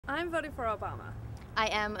I'm voting for Obama. I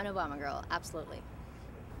am an Obama girl, absolutely.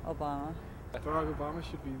 Obama. Barack Obama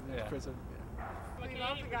should be the president. We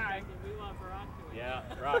love the guy. We want Barack to win. Yeah,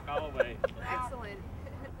 Barack all the way. Excellent.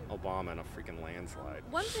 Obama in a freaking landslide.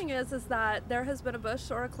 One thing is that there has been a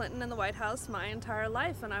Bush or a Clinton in the White House my entire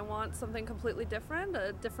life, and I want something completely different,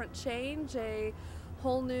 a different change, a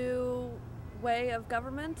whole new way of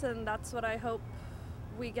government, and that's what I hope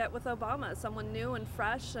we get with Obama, someone new and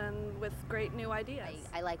fresh and with great new ideas.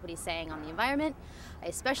 I like what he's saying on the environment. I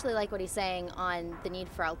especially like what he's saying on the need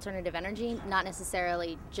for alternative energy, not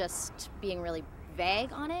necessarily just being really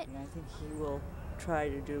vague on it. And I think he will try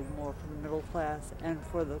to do more for the middle class and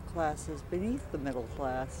for the classes beneath the middle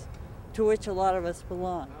class, to which a lot of us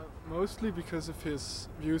belong. Mostly because of his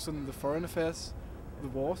views on the foreign affairs, the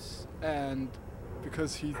wars, and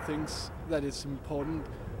because he thinks that it's important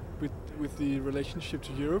with the relationship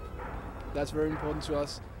to Europe. That's very important to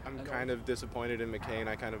us. I'm kind of disappointed in McCain.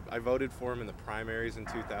 I voted for him in the primaries in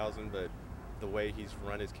 2000, but the way he's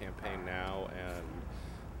run his campaign now and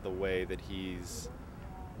the way that he's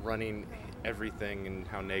running everything and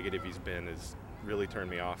how negative he's been has really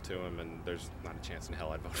turned me off to him, and there's not a chance in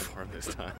hell I'd vote for him this time.